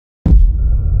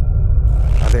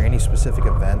any specific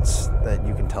events that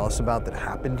you can tell us about that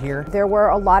happened here? There were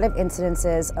a lot of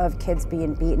incidences of kids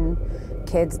being beaten,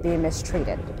 kids being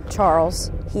mistreated.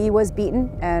 Charles, he was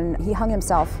beaten and he hung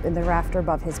himself in the rafter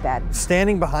above his bed.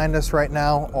 Standing behind us right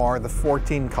now are the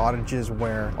 14 cottages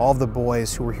where all of the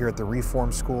boys who were here at the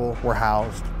reform school were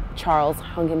housed. Charles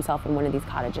hung himself in one of these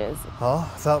cottages.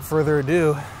 Well, without further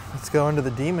ado, let's go into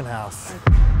the demon house.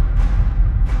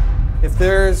 If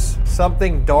there's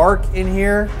something dark in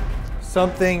here,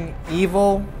 something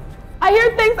evil. I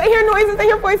hear things, I hear noises, I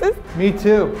hear voices. Me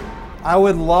too. I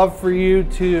would love for you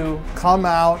to come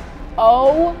out.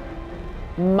 Oh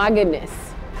my goodness.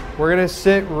 We're gonna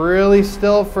sit really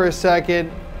still for a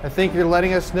second. I think you're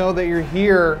letting us know that you're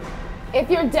here. If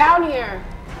you're down here,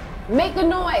 make a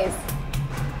noise.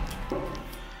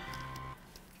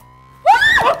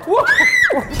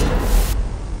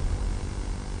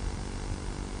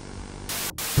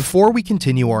 Before we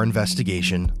continue our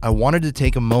investigation, I wanted to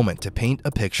take a moment to paint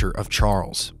a picture of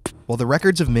Charles. While the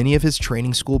records of many of his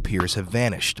training school peers have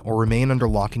vanished or remain under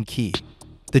lock and key,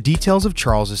 the details of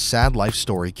Charles's sad life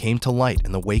story came to light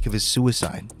in the wake of his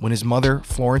suicide when his mother,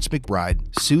 Florence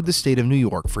McBride, sued the state of New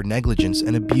York for negligence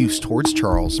and abuse towards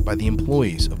Charles by the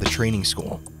employees of the training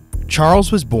school.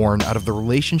 Charles was born out of the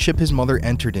relationship his mother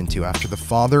entered into after the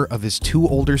father of his two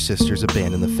older sisters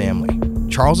abandoned the family.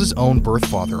 Charles's own birth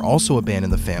father also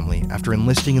abandoned the family after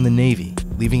enlisting in the Navy,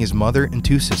 leaving his mother and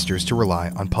two sisters to rely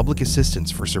on public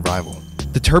assistance for survival.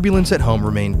 The turbulence at home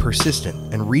remained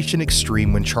persistent and reached an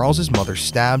extreme when Charles's mother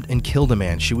stabbed and killed a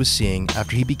man she was seeing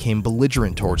after he became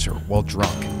belligerent towards her while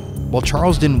drunk. While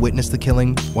Charles didn't witness the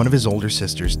killing, one of his older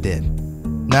sisters did.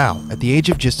 Now, at the age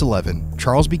of just 11,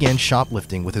 Charles began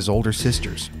shoplifting with his older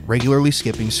sisters, regularly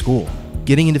skipping school,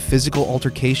 getting into physical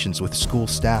altercations with school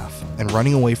staff, and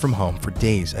running away from home for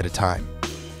days at a time.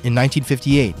 In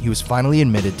 1958, he was finally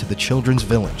admitted to the Children's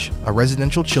Village, a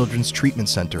residential children's treatment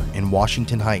center in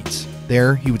Washington Heights.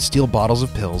 There, he would steal bottles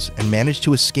of pills and managed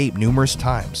to escape numerous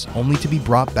times, only to be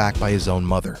brought back by his own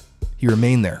mother. He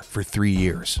remained there for 3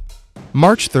 years.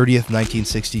 March 30th,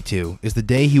 1962 is the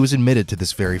day he was admitted to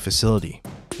this very facility.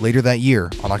 Later that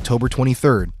year, on October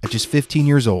 23rd, at just 15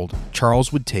 years old,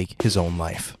 Charles would take his own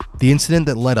life. The incident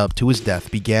that led up to his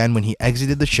death began when he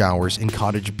exited the showers in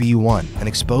cottage B1 and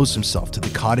exposed himself to the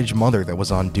cottage mother that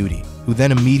was on duty, who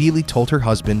then immediately told her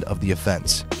husband of the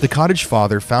offense. The cottage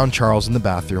father found Charles in the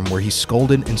bathroom where he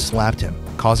scolded and slapped him,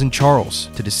 causing Charles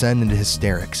to descend into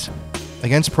hysterics.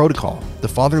 Against protocol, the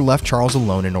father left Charles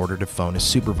alone in order to phone his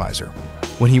supervisor.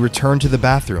 When he returned to the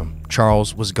bathroom,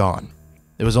 Charles was gone.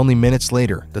 It was only minutes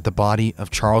later that the body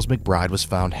of Charles McBride was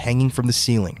found hanging from the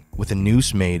ceiling with a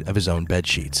noose made of his own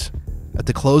bedsheets. At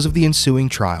the close of the ensuing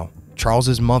trial,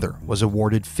 Charles's mother was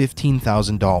awarded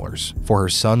 $15,000 for her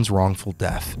son's wrongful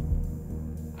death.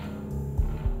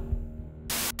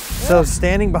 So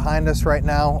standing behind us right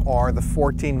now are the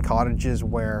 14 cottages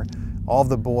where all of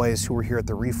the boys who were here at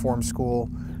the reform school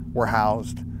were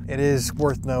housed. It is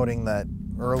worth noting that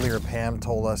earlier Pam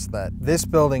told us that this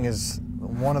building is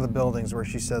one of the buildings where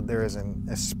she said there is an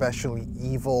especially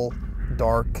evil,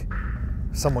 dark,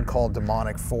 someone called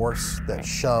demonic force that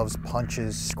shoves,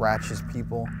 punches, scratches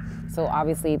people. So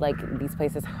obviously, like, these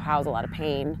places house a lot of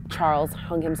pain. Charles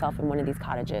hung himself in one of these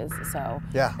cottages, so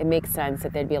yeah, it makes sense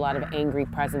that there'd be a lot of angry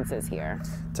presences here.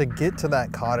 To get to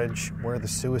that cottage where the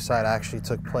suicide actually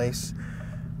took place,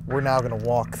 we're now gonna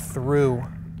walk through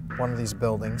one of these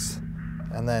buildings,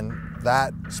 and then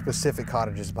that specific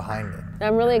cottage is behind it.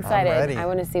 I'm really excited. I'm ready. I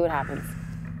want to see what happens.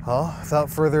 Well, without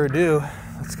further ado,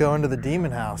 let's go into the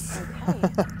demon house.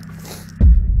 Okay.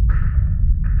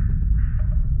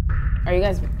 Are you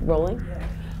guys rolling?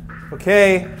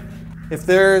 Okay, if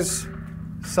there's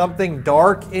something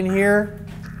dark in here,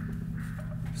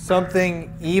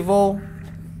 something evil,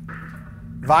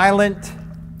 violent,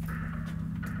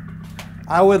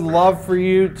 I would love for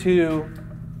you to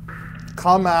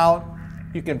come out.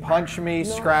 You can punch me,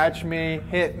 scratch me,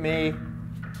 hit me.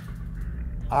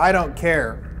 I don't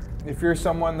care. If you're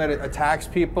someone that attacks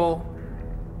people,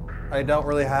 I don't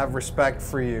really have respect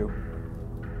for you.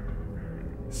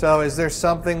 So is there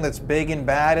something that's big and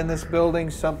bad in this building?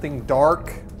 Something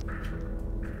dark?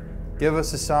 Give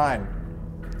us a sign.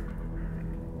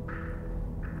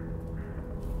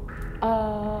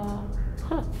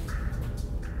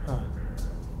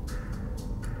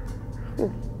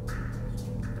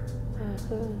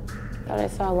 Thought I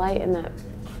saw a light in that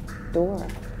door.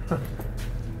 Oh,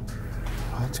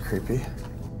 that's creepy.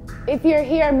 If you're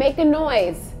here, make a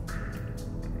noise.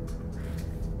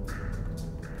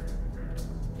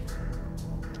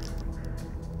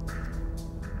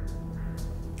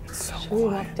 It's so Should we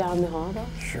walk down the hall though?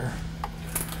 Sure.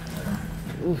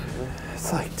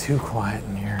 It's like too quiet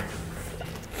in here.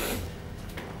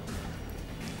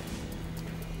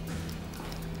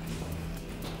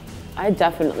 I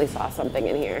definitely saw something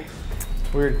in here.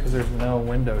 It's weird because there's no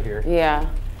window here. Yeah.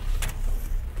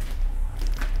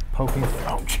 Poking.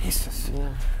 Oh, Jesus.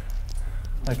 Yeah.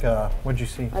 Like, what'd you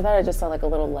see? I thought I just saw like a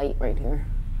little light right here.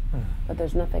 But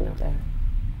there's nothing up there.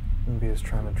 Maybe it's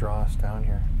trying to draw us down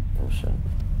here. Oh, shit.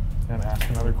 You gonna ask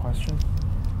another question?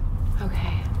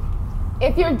 Okay.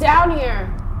 If you're down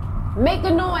here, make a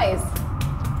noise.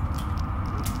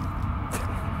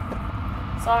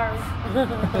 Sorry.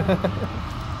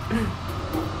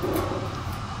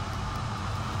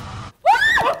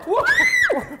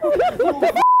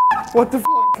 What the f?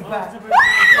 A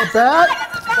bat?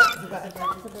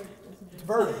 It's a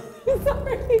bird.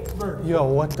 Sorry. Yo,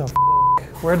 what the f?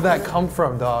 Where'd that come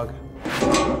from, dog? It's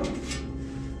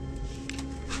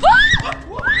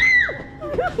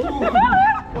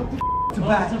a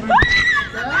bat.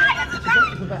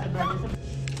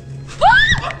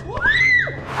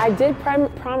 I did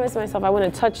promise myself I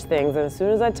wouldn't touch things, and as soon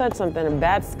as I touch something,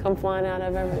 bats come flying out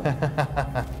of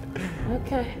everywhere.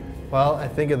 Okay. Well, I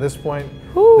think at this point,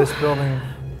 this building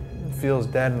feels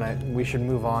dead, and we should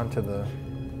move on to the...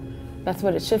 That's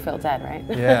what it should feel dead, right?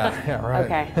 Yeah, right.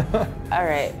 Okay. All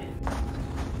right.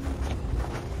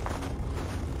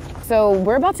 So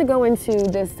we're about to go into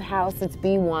this house. It's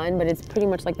B1, but it's pretty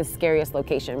much like the scariest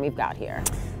location we've got here.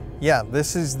 Yeah,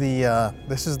 this is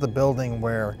the building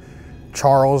where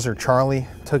Charles, or Charlie,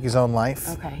 took his own life.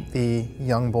 Okay. The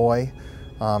young boy.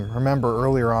 Remember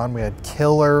earlier on we had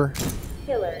killer.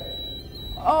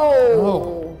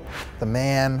 Oh. The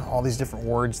man, all these different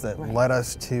words that led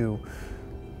us to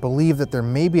believe that there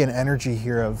may be an energy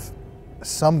here of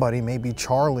somebody, maybe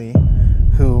Charlie,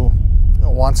 who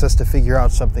wants us to figure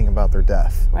out something about their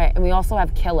death. Right, and we also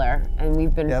have killer, and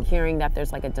we've been hearing that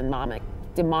there's like a demonic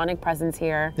presence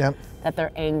here, that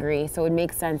they're angry, so it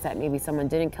makes sense that maybe someone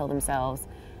didn't kill themselves.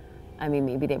 I mean,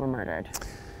 maybe they were murdered.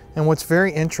 And what's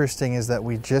very interesting is that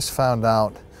we just found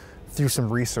out through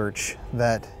some research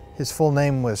that his full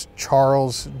name was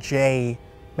Charles J.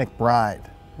 McBride.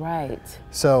 Right.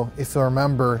 So if you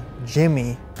remember,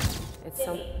 Jimmy. It's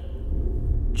some...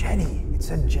 Jenny, it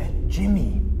said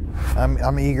Jimmy.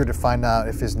 I'm eager to find out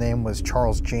if his name was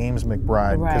Charles James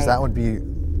McBride, because that would be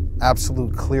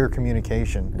absolute clear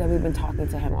communication. That we've been talking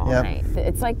to him all night.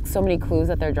 It's like so many clues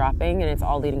that they're dropping, and it's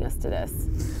all leading us to this.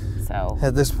 So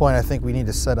at this point, I think we need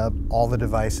to set up all the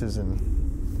devices and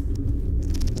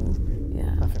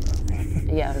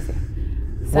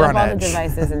set up all the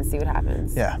devices and see what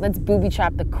happens. Yeah. Let's booby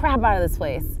trap the crap out of this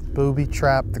place. Booby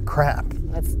trap the crap.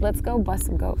 Let's go bust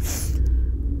some ghosts.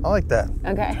 I like that.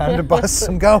 Okay. Time to bust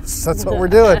some ghosts. That's what we're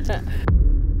doing.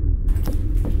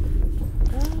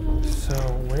 So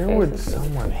where would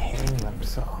someone hang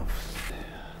themselves?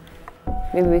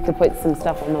 Maybe we could put some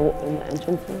stuff in the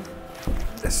entrances.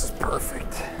 This is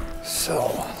perfect. So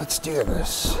let's do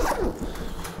this.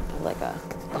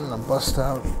 I'm gonna bust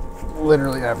out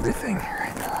literally everything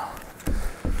right now.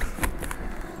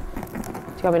 Do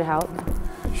you want me to help?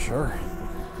 Sure.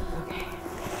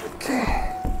 Okay.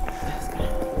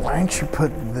 Why don't you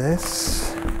put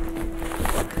this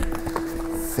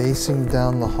facing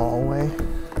down the hallway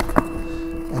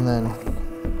and then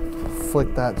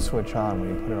flick that switch on when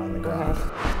you put it on the ground.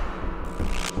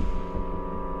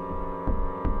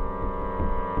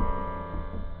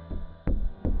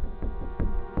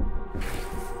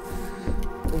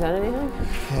 Is that anything?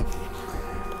 Okay.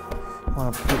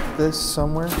 Want to put this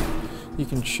somewhere? You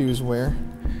can choose where.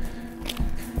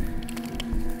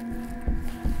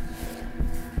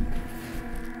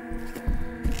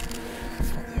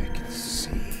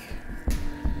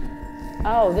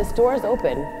 Oh, this door is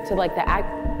open to like to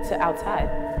outside.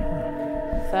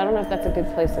 So I don't know if that's a good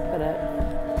place to put it.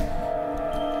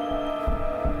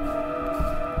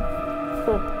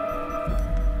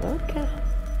 Okay.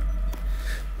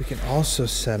 We can also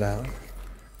set out.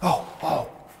 Oh.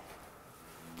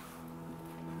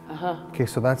 Okay,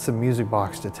 so that's the music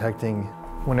box detecting.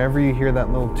 Whenever you hear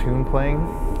that little tune playing,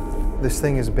 this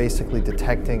thing is basically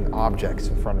detecting objects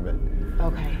in front of it.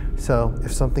 Okay. So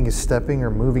if something is stepping or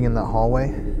moving in that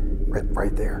hallway,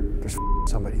 right there, there's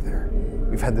somebody there.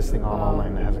 We've had this thing on all night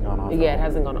and it hasn't gone off. Yeah, it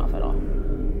hasn't gone off at all.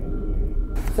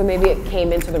 So maybe it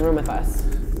came into the room with us.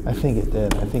 I think it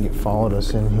did. I think it followed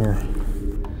us in here.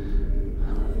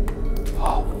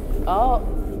 Oh,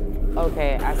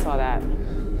 okay, I saw that.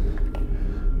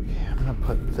 Okay, I'm gonna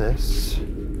put this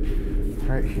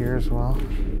right here as well.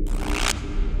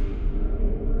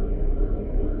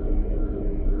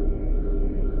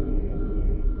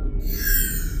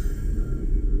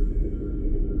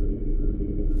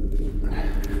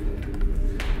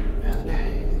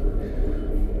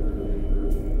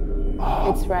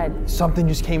 It's red. Something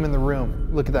just came in the room.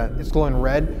 Look at that. It's glowing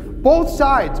red. Both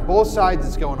sides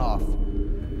it's going off.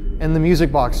 And the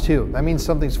music box too. That means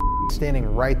something's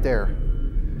standing right there.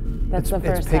 That's the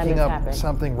first it's picking time up happened.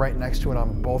 something right next to it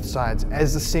on both sides at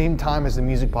the same time as the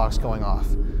music box going off.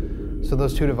 So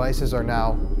those two devices are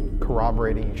now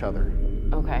corroborating each other.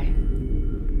 Okay.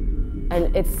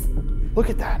 And it's... Look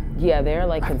at that. Yeah, they're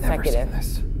like consecutive. I've never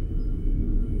seen this.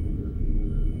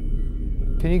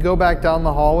 Can you go back down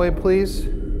the hallway, please?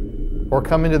 Or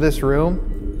come into this room?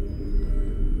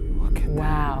 Look at that.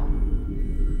 Wow.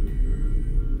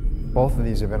 Both of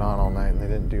these have been on all night and they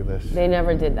didn't do this. They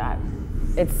never did that.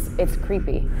 It's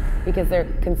creepy because they're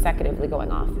consecutively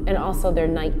going off. And also they're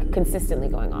consistently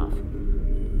going off.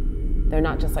 They're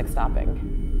not just like stopping.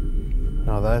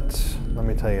 No, let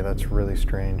me tell you, that's really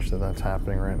strange that that's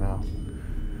happening right now.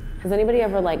 Has anybody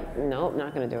ever like, nope,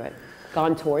 not gonna do it,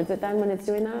 gone towards it then when it's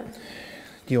doing that?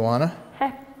 Do you wanna?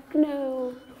 Heck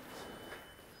no.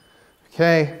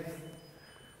 Okay,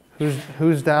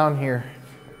 who's down here?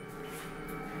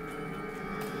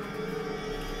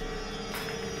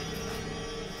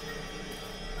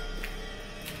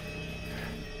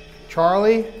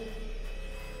 Charlie?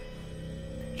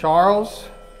 Charles?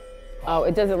 Oh,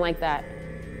 it doesn't like that.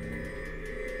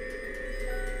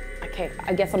 Okay,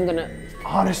 I guess I'm gonna...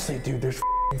 Honestly, dude, there's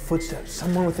footsteps.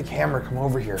 Someone with a camera come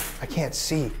over here. I can't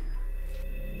see.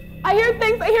 I hear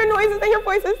things, I hear noises, I hear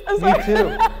voices. I'm sorry. Me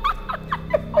too.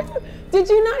 Did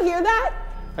you not hear that?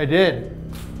 I did.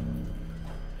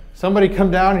 Somebody come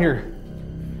down here.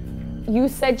 You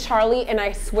said Charlie, and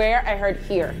I swear I heard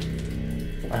here.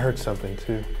 I heard something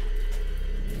too.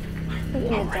 In the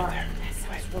right dark. there. That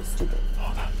sounds real stupid.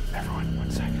 Hold on, everyone,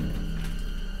 1 second.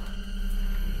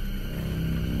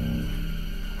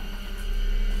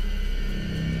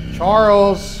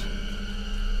 Charles,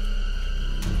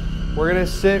 we're gonna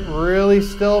sit really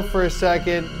still for a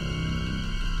second.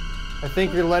 I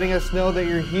think you're letting us know that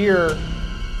you're here.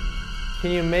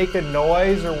 Can you make a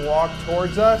noise or walk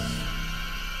towards us?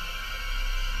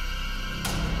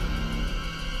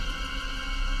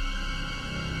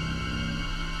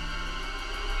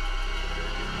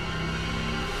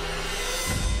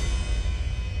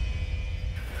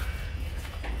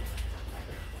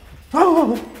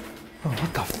 Oh,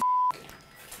 what the f?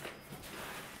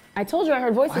 I told you I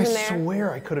heard voices in there. I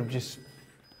swear I could have just...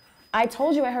 I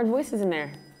told you I heard voices in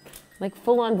there. Like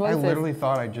full-on voices. I literally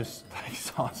thought I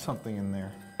saw something in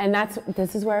there. And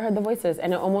this is where I heard the voices,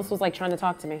 and it almost was like trying to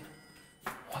talk to me.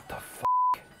 What the f?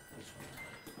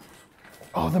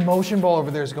 Oh, the motion ball over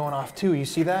there is going off too. You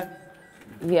see that?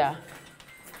 Yeah.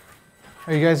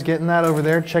 Are you guys getting that over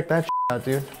there? Check that out,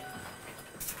 dude.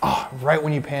 Oh, right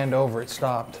when you panned over, it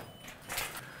stopped.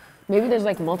 Maybe there's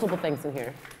like multiple things in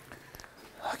here.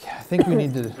 Okay, I think we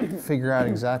need to figure out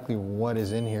exactly what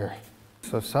is in here.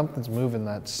 So something's moving,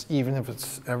 that's even if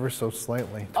it's ever so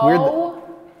slightly. It's weird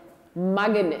my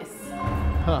goodness.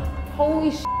 Huh.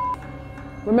 Holy sh**.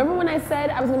 Remember when I said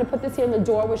I was gonna put this here and the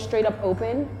door was straight up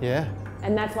open? Yeah.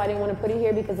 And that's why I didn't want to put it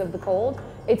here because of the cold?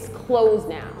 It's closed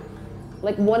now.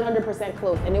 Like 100%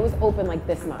 closed, and it was open like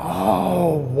this much.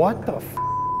 Oh, what the f?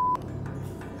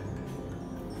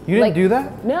 You didn't do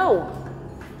that? No.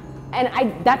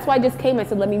 And that's why I just came. I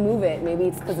said, let me move it. Maybe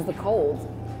it's because of the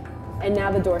cold. And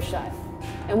now the door's shut.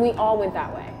 And we all went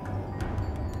that way.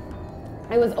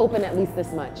 It was open at least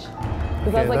this much.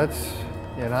 Okay, I was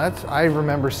like, I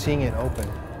remember seeing it open.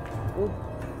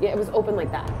 Yeah, it was open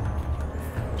like that.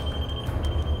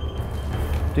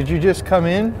 Did you just come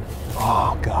in?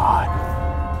 Oh, God.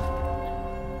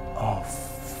 Oh,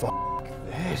 fuck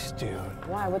this, dude.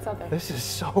 Why? What's out there? This is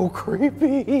so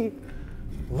creepy.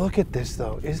 Look at this,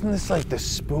 though. Isn't this like the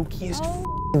spookiest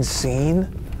f***ing scene?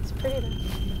 It's pretty though.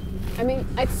 I mean,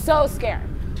 it's so scary,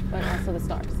 but also the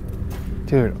stars.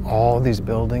 Dude, all these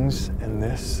buildings and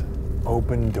this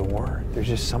open door, there's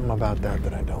just something about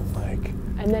that I don't like.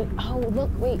 And then, oh, look,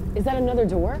 wait, is that another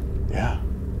door? Yeah.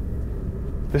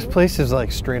 This place is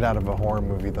like straight out of a horror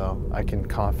movie, though. I can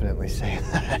confidently say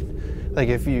that. Like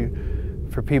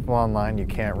for people online, you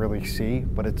can't really see,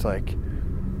 but it's like,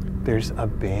 there's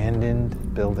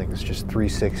abandoned buildings, just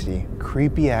 360,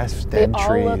 creepy ass dead trees.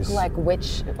 They all look like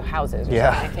witch houses or something.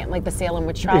 I can't, like the Salem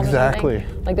witch trials exactly. Or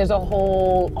something. Like there's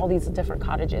all these different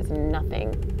cottages and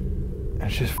nothing.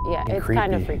 It's just it's creepy.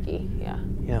 Kind of freaky, yeah.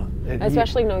 Yeah.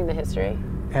 Especially knowing the history.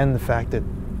 And the fact that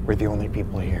we're the only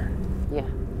people here. Yeah.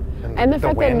 And the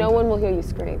fact that no one will hear you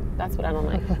scream. That's what I don't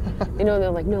like. You know,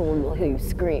 they're like, no one will hear you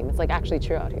scream. It's like actually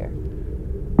true out here.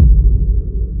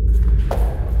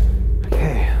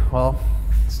 Okay, well,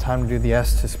 it's time to do the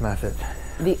Estes method.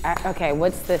 Okay,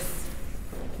 what's this?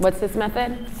 What's this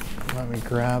method? Let me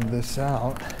grab this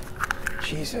out.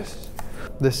 Jesus.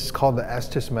 This is called the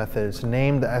Estes method. It's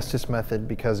named the Estes method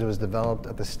because it was developed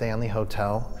at the Stanley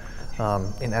Hotel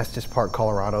in Estes Park,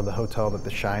 Colorado, the hotel that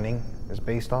The Shining is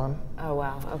based on. Oh,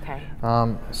 wow, okay.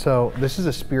 So this is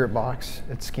a spirit box.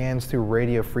 It scans through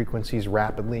radio frequencies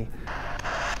rapidly.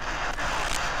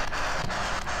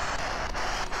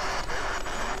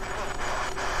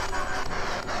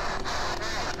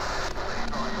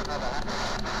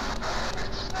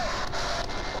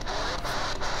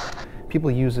 People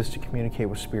use this to communicate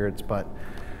with spirits, but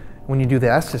when you do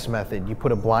the Estes method, you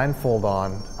put a blindfold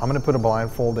on. I'm gonna put a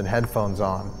blindfold and headphones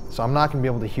on, so I'm not gonna be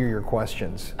able to hear your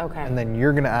questions. Okay. And then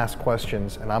you're gonna ask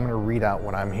questions, and I'm gonna read out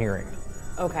what I'm hearing.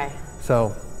 Okay.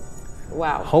 So,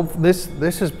 wow.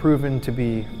 This has proven to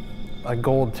be a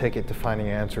gold ticket to finding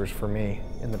answers for me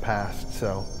in the past,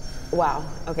 so. Wow,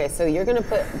 okay, so you're gonna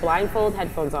put blindfold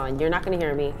headphones on. You're not gonna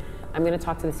hear me. I'm gonna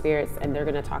talk to the spirits, and they're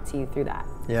gonna talk to you through that.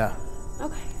 Yeah.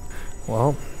 Okay.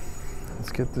 Well, let's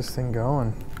get this thing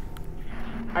going.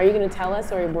 Are you gonna tell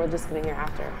us, or we're just gonna hear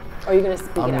after? Or are you gonna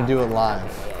speak it out? I'm gonna do it live.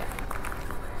 Okay,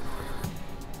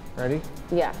 Ready?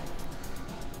 yeah.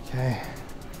 Okay.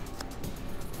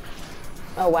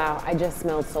 Oh wow, I just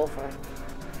smelled sulfur.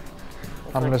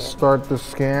 I'm gonna start the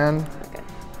scan. Not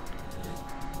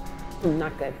good.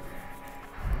 Not good.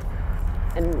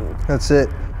 And That's it.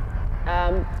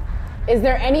 is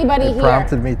there anybody It here?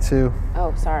 prompted me to.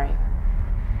 Oh, sorry.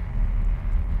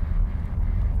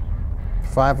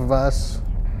 5 of us.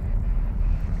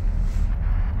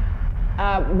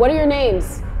 What are your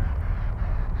names?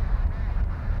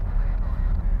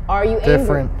 Are you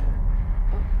Different. angry?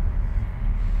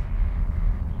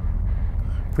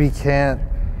 We can't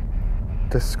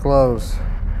disclose.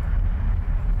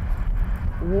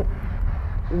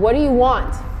 What do you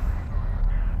want?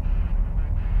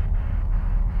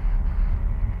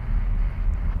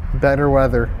 Better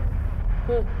weather.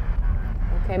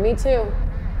 Okay, me too.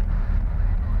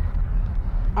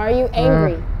 Are you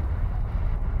angry?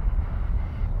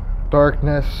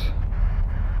 Darkness.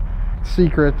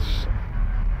 Secrets.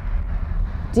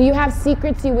 Do you have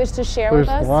secrets you wish to share There's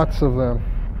with us? lots of them.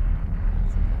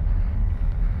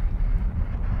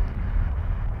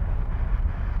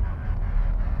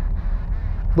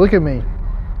 Look at me.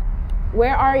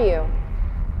 Where are you?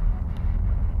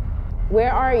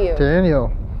 Where are you?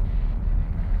 Daniel.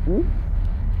 Did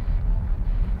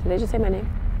they just say my name?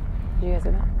 Did you guys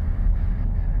say that?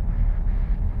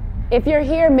 If you're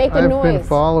here, make a noise. I've been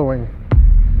following.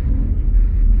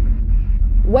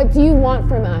 What do you want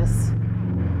from us?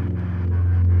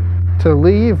 To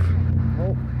leave.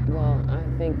 Oh, well, I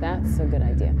think that's a good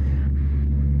idea.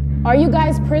 Are you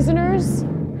guys prisoners,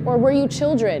 or were you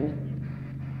children?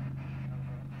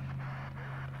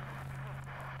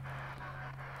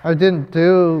 I didn't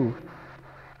do.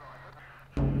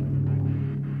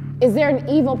 Is there an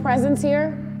evil presence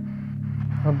here?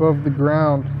 Above the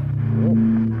ground.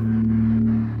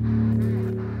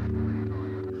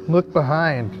 Look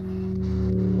behind.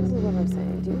 This is what I'm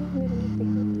saying. Do you want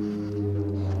me to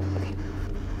look behind?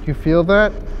 Do you feel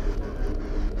that?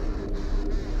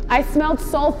 I smelled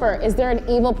sulfur. Is there an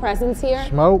evil presence here?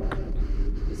 Smoke.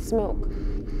 Smoke.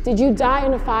 Did you die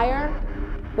in a fire?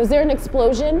 Was there an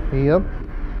explosion? Yep.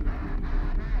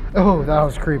 Oh, that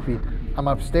was creepy. I'm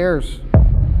upstairs.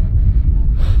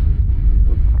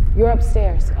 You're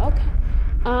upstairs. Okay.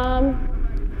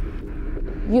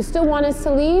 You still want us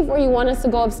to leave, or you want us to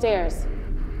go upstairs?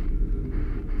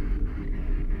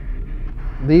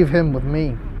 Leave him with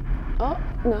me. Oh,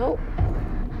 no.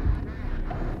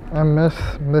 I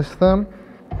miss them.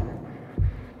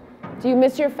 Do you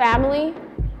miss your family?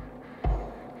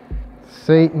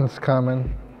 Satan's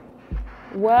coming.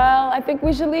 Well, I think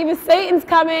we should leave if Satan's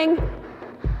coming.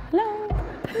 Hello.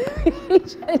 We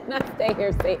should not stay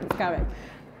here. Satan's coming.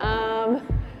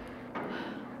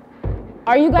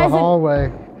 Are you guys The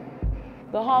hallway.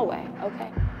 The hallway. Okay.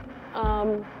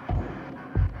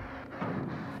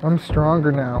 I'm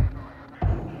stronger now.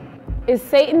 Is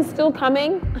Satan still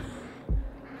coming?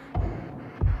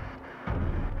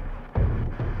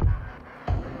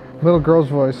 Little girl's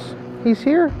voice. He's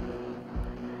here.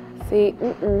 See,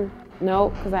 no,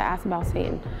 because I asked about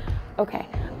Satan. Okay.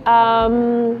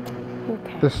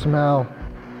 Okay. The smell.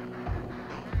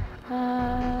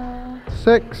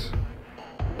 6.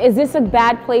 Is this a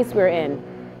bad place we're in?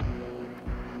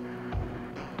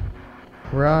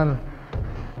 Run.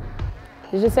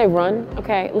 Did you say run?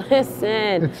 Okay,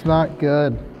 listen. It's not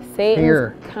good. Satan's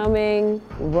here. coming.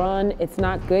 Run. It's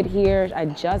not good here. I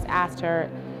just asked her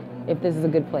if this is a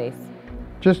good place.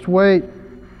 Just wait.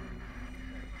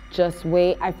 Just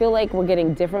wait. I feel like we're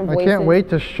getting different I voices. can't wait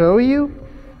to show you.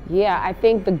 Yeah, I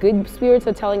think the good spirits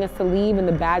are telling us to leave and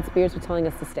the bad spirits are telling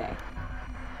us to stay.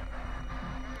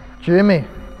 Jimmy.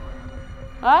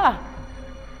 Ah,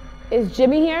 is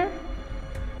Jimmy here?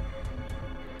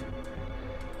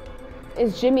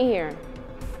 Is Jimmy here?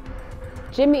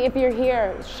 Jimmy, if you're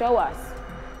here, show us.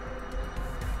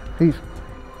 He's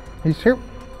here.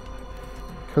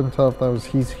 Couldn't tell if that was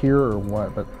he's here or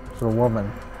what, but it's a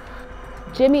woman.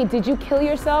 Jimmy, did you kill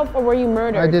yourself or were you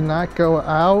murdered? I did not go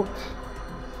out.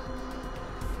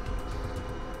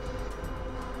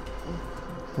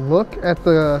 Look at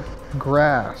the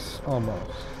grass,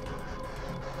 almost.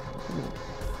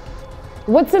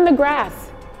 What's in the grass?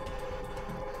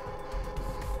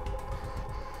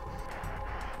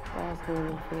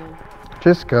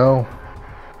 Just go.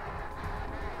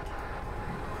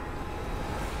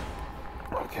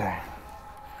 Okay.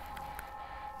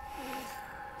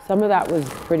 Some of that was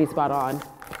pretty spot on.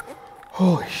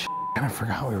 Holy shit, I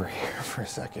forgot we were here for a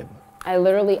second. I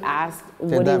literally asked,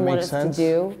 what do you want us to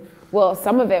do? Well,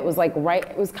 some of it was like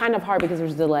it was kind of hard because there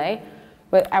was a delay,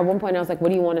 but at one point I was like, what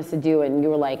do you want us to do? And you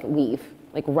were like, leave,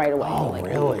 like right away. Oh, like,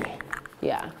 really? leave.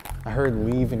 Yeah. I heard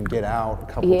leave and get out a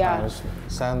couple times.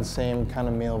 Sounds same kind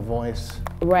of male voice.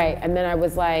 Right, and then I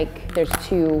was like, there's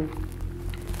two,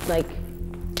 like,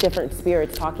 different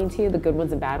spirits talking to you, the good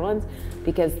ones and bad ones,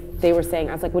 because they were saying,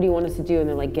 I was like, what do you want us to do? And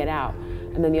they're like, get out.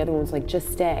 And then the other one was like,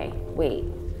 just stay, wait.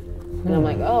 And I'm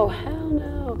like, oh, hell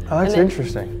no. Oh, that's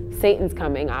interesting. Satan's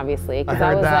coming, obsix, because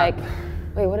I was like,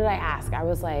 wait, what did I ask? I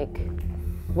was like,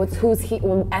 who's he?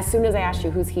 Well, as soon as I asked you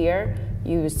who's here,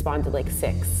 you responded like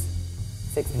six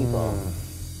people.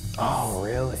 Oh,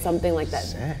 really? Something like that.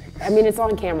 6. I mean, it's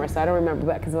on camera, so I don't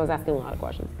remember because I was asking a lot of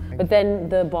questions. But then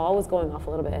the ball was going off a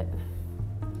little bit.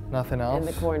 Nothing else? In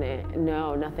the corner.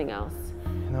 No, nothing else.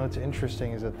 You know what's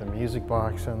interesting is that the music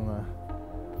box and the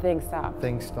thing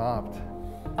stopped.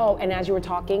 Oh, and as you were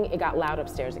talking, it got loud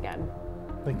upstairs again.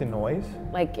 Like the noise?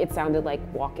 Like it sounded like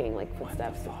walking, like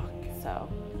footsteps. So.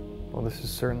 Well, this has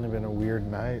certainly been a weird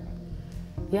night.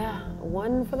 Yeah,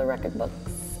 one for the record books.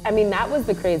 I mean, that was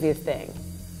the craziest thing.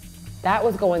 That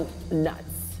was going nuts.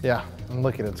 Yeah, and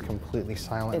look at it, it's completely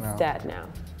silent now. It's dead now.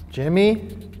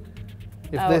 Jimmy?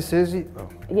 If this is you. Oh.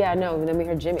 Yeah, no, then we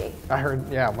heard Jimmy.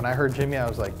 When I heard Jimmy, I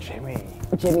was like, Jimmy.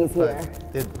 Jimmy's here.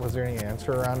 Was there any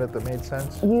answer around it that made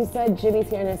sense? You said Jimmy's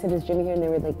here, and I said, is Jimmy here? And they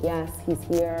were like, yes, he's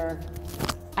here.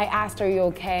 I asked, are you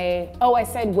okay? Oh, I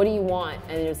said, what do you want?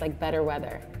 And it was like, better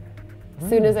weather. As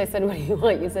soon as I said, what do you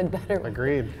want? You said, better weather.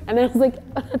 Agreed. And then I was like,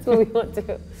 oh, that's what we want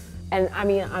too. And I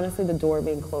mean, honestly, the door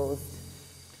being closed.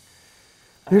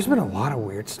 There's been a lot of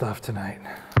weird stuff tonight.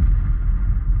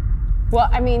 Well,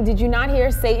 I mean, did you not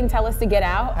hear Satan tell us to get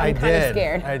out? I'm kind of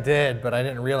scared. I did, but I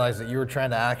didn't realize that you were trying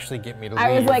to actually get me to leave.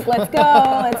 I was like, let's go,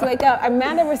 let's wake up. I'm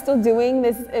mad that we're still doing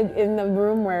this in the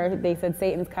room where they said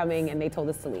Satan's coming and they told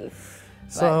us to leave.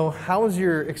 So how was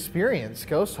your experience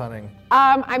ghost hunting?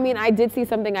 I mean, I did see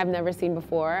something I've never seen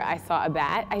before. I saw a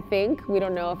bat, I think. We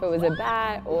don't know if it was a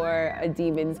bat or a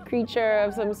demon's creature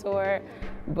of some sort,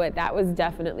 but that was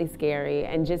definitely scary.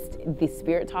 And just the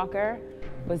spirit talker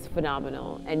was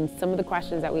phenomenal. And some of the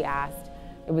questions that we asked,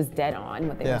 it was dead on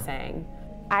what they were saying.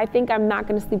 I think I'm not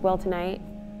gonna sleep well tonight.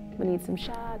 I'm gonna need some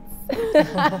shots.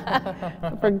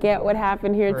 Forget what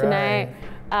happened here tonight.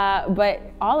 But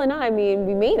all in all, I mean,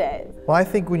 we made it. Well, I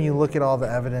think when you look at all the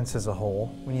evidence as a whole,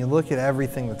 when you look at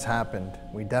everything that's happened,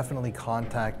 we definitely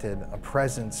contacted a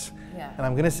presence. Yeah. And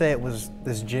I'm gonna say it was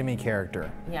this Jimmy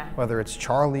character. Yeah. Whether it's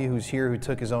Charlie, who's here, who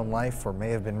took his own life or may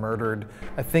have been murdered.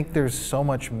 I think there's so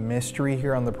much mystery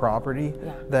here on the property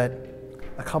that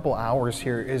a couple hours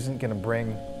here isn't gonna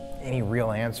bring any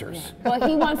real answers. Yeah. Well,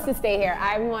 he wants to stay here.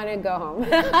 I want to go home.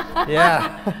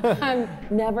 Yeah. I'm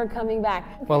never coming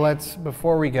back. Well,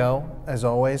 before we go, as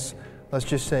always, let's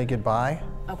just say goodbye.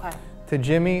 Okay. To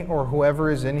Jimmy or whoever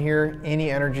is in here,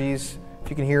 any energies, if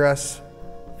you can hear us,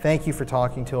 thank you for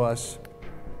talking to us.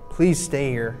 Please stay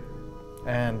here,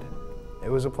 and it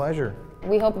was a pleasure.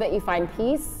 We hope that you find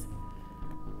peace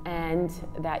and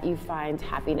that you find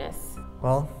happiness.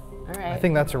 Well, all right. I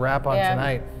think that's a wrap on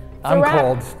tonight. It's I'm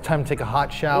cold. Time to take a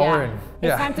hot shower. And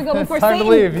it's time to go before time Satan.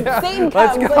 to leave. Yeah. Satan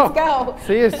comes. Let's go.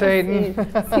 See you, Satan.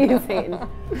 See you, Satan.